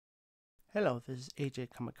Hello, this is AJ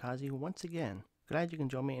Kamikaze once again. Glad you can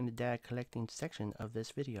join me in the data collecting section of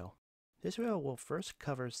this video. This video will first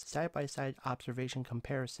cover side-by-side observation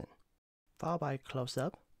comparison, followed by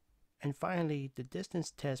close-up, and finally the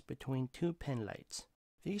distance test between two penlights.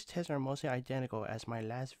 These tests are mostly identical as my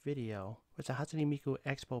last video with the Hatsune Miku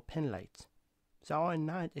Expo Penlights, so I will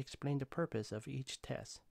not explain the purpose of each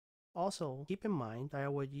test. Also, keep in mind that I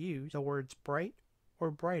would use the words bright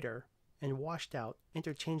or brighter and washed out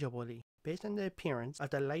interchangeably based on the appearance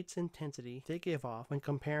of the light's intensity they give off when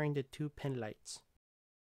comparing the two penlights.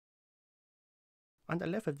 On the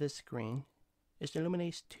left of this screen is the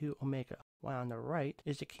Lumiace 2 Omega, while on the right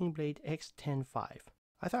is the King Blade X10V.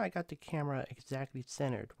 I thought I got the camera exactly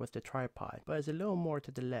centered with the tripod, but it's a little more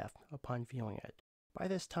to the left upon viewing it. By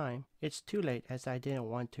this time, it's too late as I didn't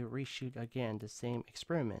want to reshoot again the same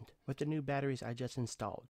experiment with the new batteries I just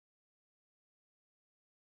installed.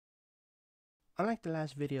 Unlike the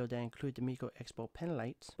last video that included the Miku Expo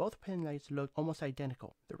Penlights, both penlights look almost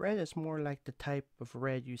identical. The red is more like the type of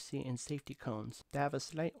red you see in safety cones that have a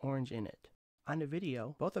slight orange in it. On the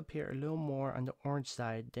video, both appear a little more on the orange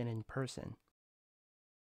side than in person.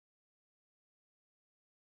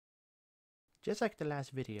 Just like the last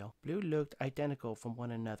video, blue looked identical from one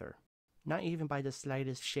another, not even by the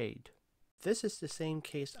slightest shade. This is the same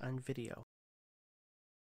case on video.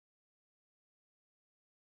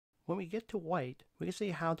 When we get to white, we can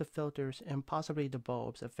see how the filters and possibly the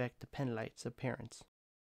bulbs affect the penlight's appearance.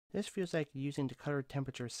 This feels like using the color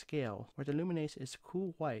temperature scale, where the Lumiace is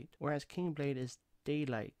cool white, whereas King Blade is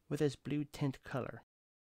daylight with its blue tint color.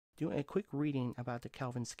 Doing a quick reading about the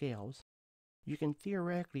Kelvin scales, you can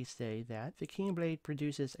theoretically say that the King Blade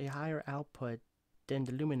produces a higher output than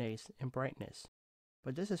the Lumiace in brightness,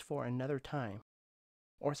 but this is for another time,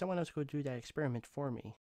 or someone else could do that experiment for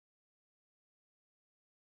me.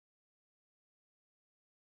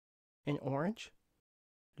 In orange,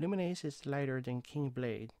 Lumiace is lighter than King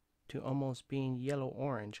Blade to almost being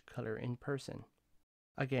yellow-orange color in person.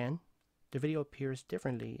 Again, the video appears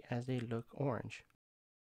differently as they look orange.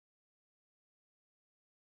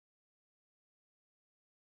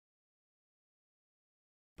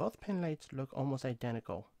 Both penlights look almost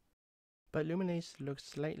identical, but Lumiace looks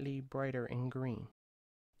slightly brighter in green.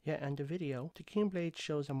 Yet on the video, the King Blade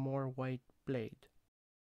shows a more white blade.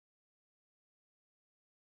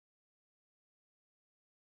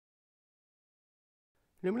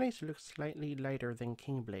 Lumiace looks slightly lighter than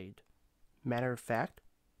King Blade. Matter of fact,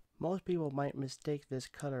 most people might mistake this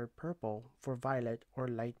color purple for violet or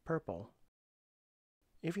light purple.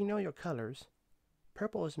 If you know your colors,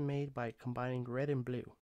 purple is made by combining red and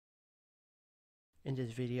blue. In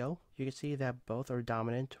this video, you can see that both are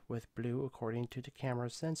dominant with blue according to the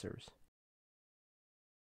camera's sensors.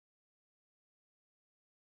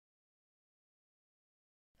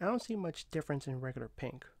 I don't see much difference in regular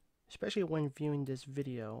pink, especially when viewing this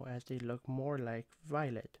video as they look more like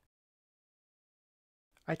violet.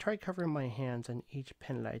 I tried covering my hands on each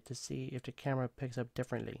penlight to see if the camera picks up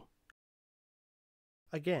differently.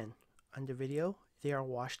 Again, on the video, they are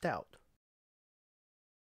washed out.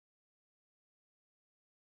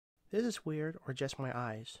 This is weird or just my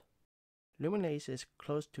eyes. Lumiace is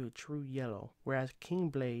close to a true yellow, whereas King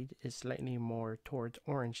Blade is slightly more towards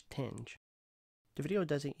orange tinge. The video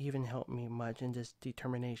doesn't even help me much in this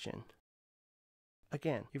determination.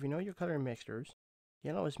 Again, if you know your color mixtures,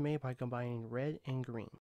 yellow is made by combining red and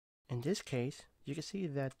green. In this case, you can see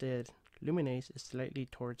that the Lumiace is slightly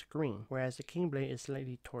towards green, whereas the King Blade is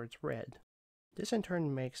slightly towards red. This in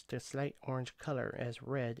turn makes the slight orange color as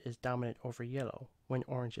red is dominant over yellow when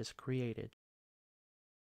orange is created.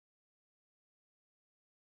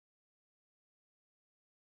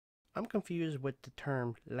 I'm confused with the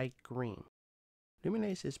term light green.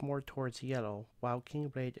 Lumiace is more towards yellow, while King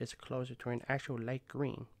Blade is closer to an actual light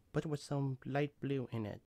green, but with some light blue in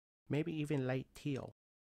it, maybe even light teal.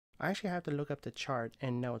 I actually have to look up the chart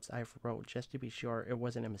and notes I've wrote just to be sure it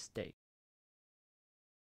wasn't a mistake.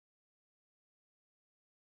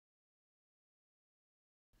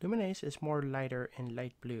 Lumiace is more lighter in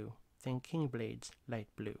light blue than King Blade's light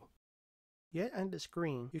blue. Yet on the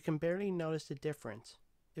screen, you can barely notice the difference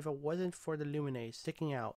if it wasn't for the Lumiace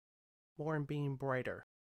sticking out more and being brighter.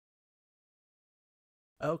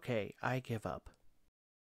 Okay, I give up.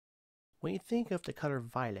 When you think of the color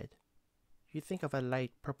violet, you think of a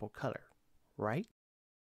light purple color, right?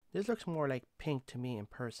 This looks more like pink to me in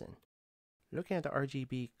person. Looking at the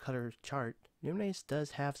RGB color chart, Lumiace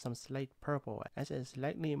does have some slight purple as it is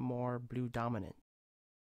slightly more blue dominant.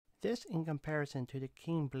 This in comparison to the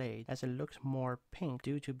King Blade as it looks more pink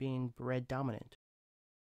due to being red dominant.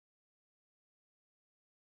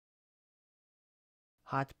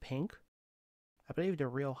 Hot pink I believe the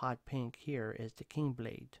real hot pink here is the King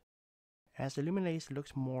Blade, as the Lumiace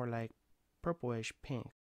looks more like purplish pink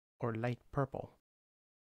or light purple.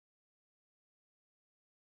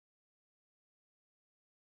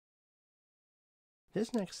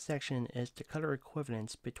 This next section is the color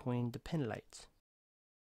equivalence between the Penlights.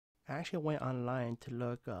 I actually went online to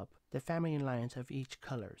look up the family lines of each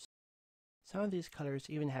colors. Some of these colors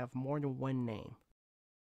even have more than one name.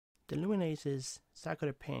 The Lumiace's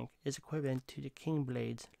Sakura Pink is equivalent to the King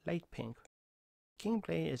Blade's Light Pink. King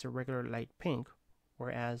Blade is a regular light pink,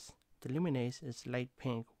 whereas the Lumiace is light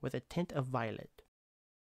pink with a tint of violet.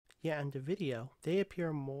 Yet in the video, they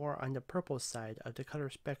appear more on the purple side of the color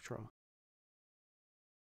spectrum.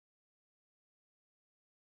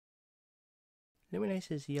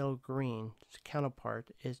 Lumiace's yellow-green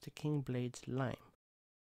counterpart is the King Blade's lime.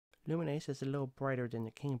 Lumiace is a little brighter than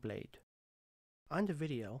the King Blade. On the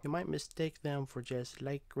video, you might mistake them for just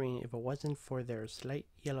light green if it wasn't for their slight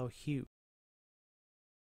yellow hue.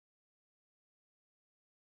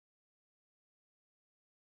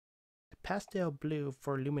 The pastel blue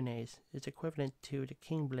for Lumiace is equivalent to the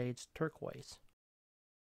King Blade's turquoise.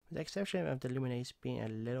 With the exception of the Lumiace being a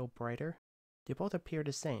little brighter, they both appear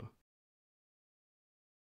the same.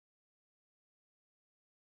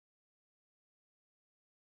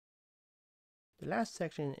 The last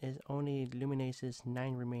section is only Lumiace's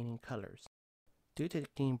 9 remaining colors. Due to the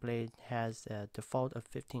King Blade has a default of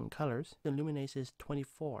 15 colors, the Lumiace's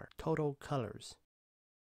 24 total colors.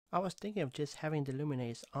 I was thinking of just having the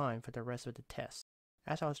Lumiace on for the rest of the test.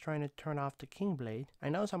 As I was trying to turn off the King Blade, I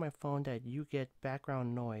noticed on my phone that you get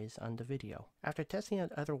background noise on the video. After testing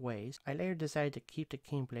it other ways, I later decided to keep the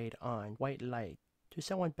King Blade on white light to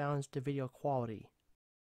somewhat balance the video quality.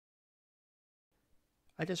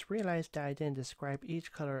 I just realized that I didn't describe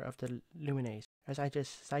each color of the Lumiace, as I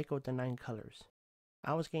just cycled the 9 colors.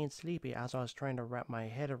 I was getting sleepy as I was trying to wrap my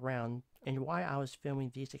head around and why I was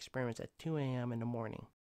filming these experiments at 2 AM in the morning.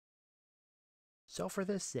 So for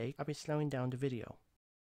this sake, I'll be slowing down the video.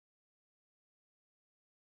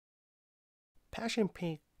 Passion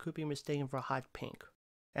pink could be mistaken for hot pink.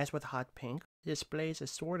 As with hot pink, it displays a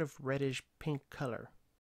sort of reddish pink color.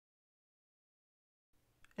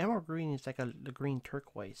 Emerald green is like the green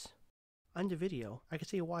turquoise. On the video, I can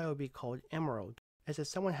see why it would be called emerald, as if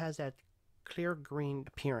someone has that clear green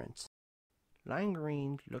appearance. Lime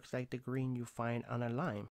green looks like the green you find on a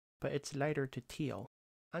lime, but it's lighter to teal.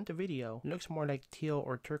 On the video, it looks more like teal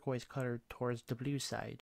or turquoise color towards the blue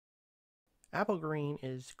side. Apple green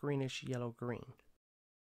is greenish yellow green.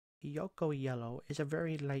 Hiyoko yellow is a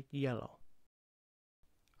very light yellow.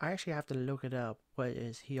 I actually have to look it up what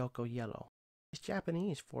is Hiyoko yellow. It's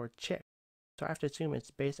Japanese for chick, so I have to assume it's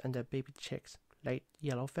based on the baby chick's light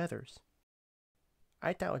yellow feathers.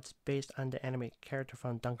 I thought it's based on the anime character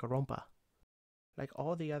from Danganronpa. Like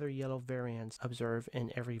all the other yellow variants observed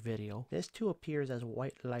in every video, this too appears as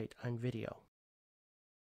white light on video.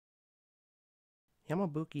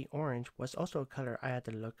 Yamabuki orange was also a color I had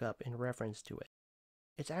to look up in reference to it.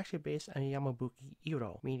 It's actually based on Yamabuki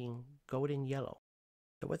Iro, meaning golden yellow.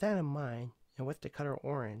 So with that in mind, and with the color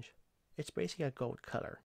orange, it's basically a gold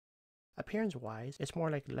color. Appearance-wise, it's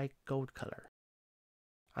more like light gold color.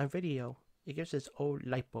 On video, it gives this old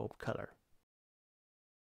light bulb color.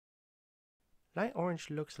 Light orange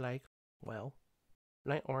looks like, well,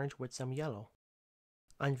 light orange with some yellow.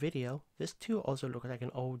 On video, this too also looks like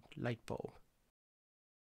an old light bulb.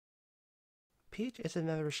 Peach is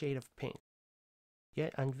another shade of pink.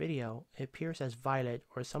 Yet on video, it appears as violet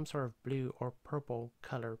or some sort of blue or purple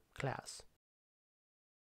color class.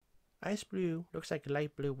 Ice blue looks like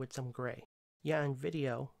light blue with some gray. Yet on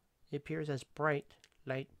video, it appears as bright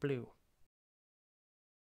light blue.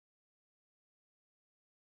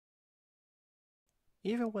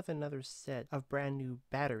 Even with another set of brand new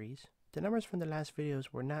batteries, the numbers from the last videos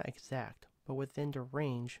were not exact, but within the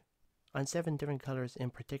range on 7 different colors in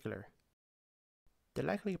particular. The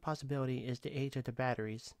likely possibility is the age of the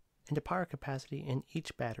batteries and the power capacity in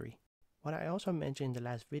each battery. What I also mentioned in the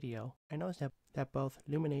last video, I noticed that both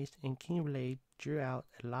Lumiace and King Blade drew out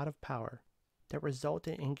a lot of power that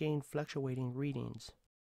resulted in getting fluctuating readings.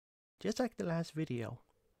 Just like the last video,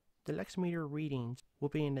 the lux meter readings will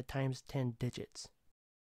be in the times 10 digits.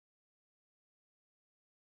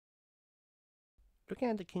 Looking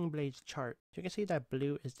at the King Blade's chart, you can see that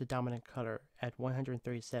blue is the dominant color at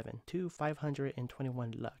 137 to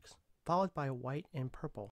 521 lux, followed by white and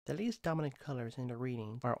purple. The least dominant colors in the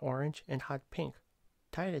reading are orange and hot pink,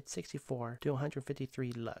 tied at 64 to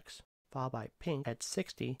 153 lux, followed by pink at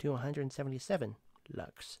 60 to 177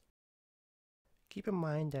 lux. Keep in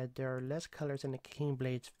mind that there are less colors in the King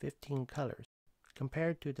Blade's 15 colors,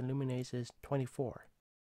 compared to the Lumiace's 24.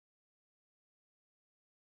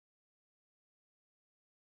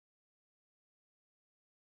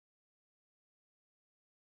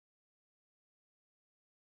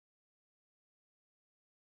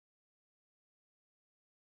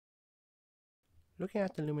 Looking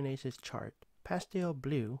at the Lumiace's chart, pastel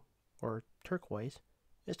blue, or turquoise,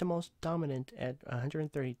 is the most dominant at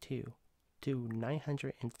 132 to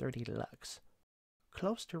 930 lux,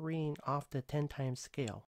 close to reading off the 10 times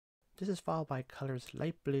scale. This is followed by colors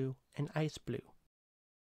light blue and ice blue.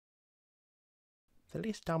 The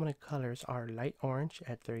least dominant colors are light orange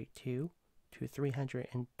at 32 to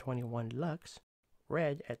 321 lux,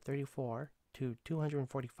 red at 34 to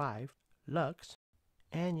 245 lux,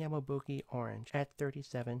 and Yamabuki orange at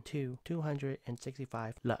 37 to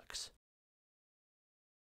 265 lux.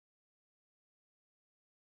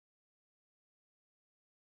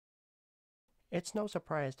 It's no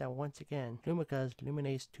surprise that once again, Lumica's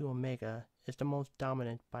Luminace 2 Omega is the most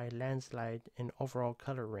dominant by a landslide in overall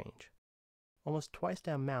color range, almost twice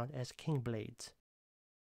the amount as King Blade's.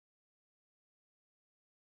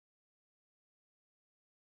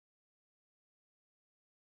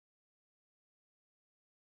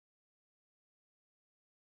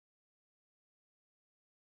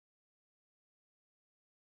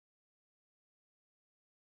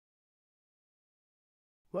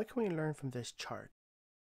 What can we learn from this chart?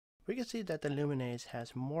 We can see that the Luminace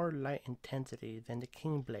has more light intensity than the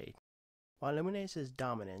King Blade. While Luminace is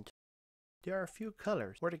dominant, there are a few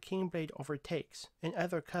colors where the King Blade overtakes, and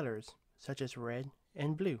other colors such as red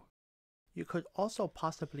and blue. You could also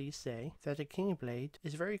possibly say that the King Blade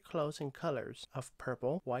is very close in colors of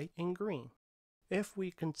purple, white, and green, if we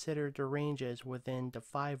consider the ranges within the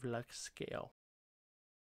 5 lux scale.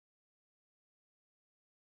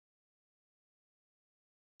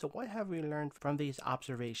 So what have we learned from these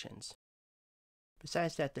observations?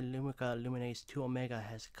 Besides that the Lumica Luminace 2 Omega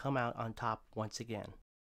has come out on top once again.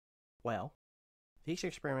 Well, these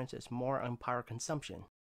experiments is more on power consumption.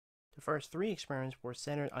 The first 3 experiments were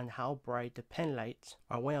centered on how bright the penlights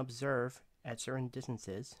are when observed at certain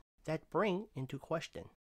distances that bring into question,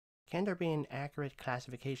 can there be an accurate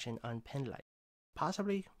classification on penlight?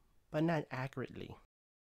 Possibly, but not accurately.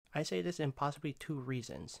 I say this in possibly 2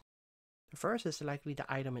 reasons. The first is likely the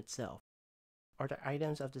item itself. Are the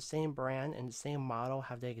items of the same brand and the same model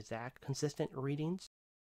have the exact consistent readings?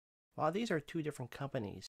 While these are 2 different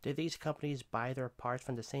companies, did these companies buy their parts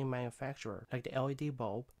from the same manufacturer, like the LED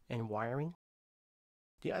bulb and wiring?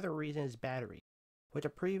 The other reason is battery. With the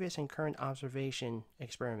previous and current observation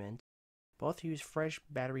experiments, both use fresh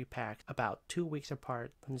battery packs about 2 weeks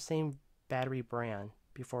apart from the same battery brand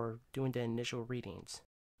before doing the initial readings.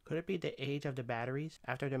 Could it be the age of the batteries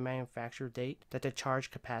after the manufacture date that the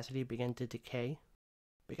charge capacity began to decay?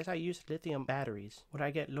 Because I use lithium batteries, would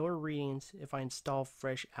I get lower readings if I install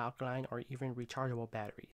fresh alkaline or even rechargeable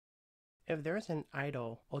batteries? If there is an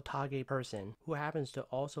idle otaku person who happens to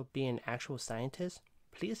also be an actual scientist,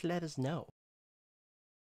 please let us know.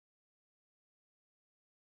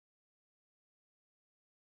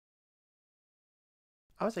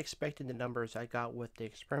 I was expecting the numbers I got with the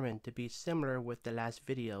experiment to be similar with the last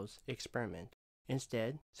video's experiment.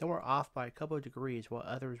 Instead, some were off by a couple of degrees while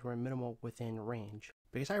others were minimal within range.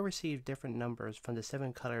 Because I received different numbers from the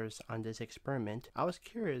 7 colors on this experiment, I was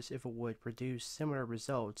curious if it would produce similar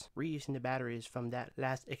results reusing the batteries from that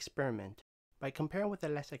last experiment. By comparing with the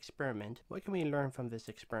last experiment, what can we learn from this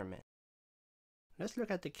experiment? Let's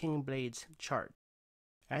look at the King Blade's chart.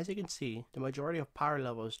 As you can see, the majority of power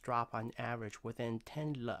levels drop on average within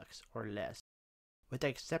 10 lux or less, with the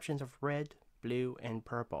exceptions of red, blue, and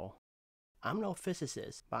purple. I'm no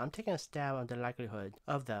physicist, but I'm taking a stab at the likelihood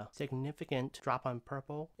of the significant drop on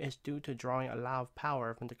purple is due to drawing a lot of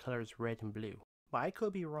power from the colors red and blue. But I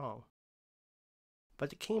could be wrong.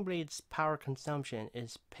 But the King Blade's power consumption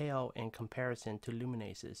is pale in comparison to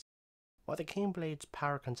Luminace's. While the King Blade's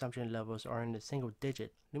power consumption levels are in the single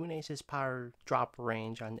digits, Luminace's power drop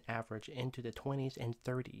range on average into the 20s and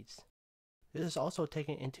 30s. This is also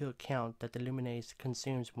taking into account that the Luminace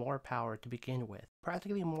consumes more power to begin with.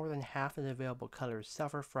 Practically more than half of the available colors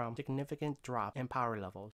suffer from significant drop in power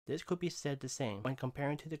levels. This could be said the same when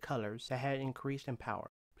comparing to the colors that had increased in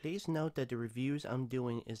power. Please note that the reviews I'm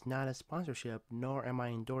doing is not a sponsorship, nor am I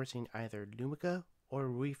endorsing either Lumica or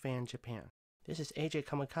Ruifan Japan. This is AJ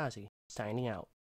Kamikaze, signing out.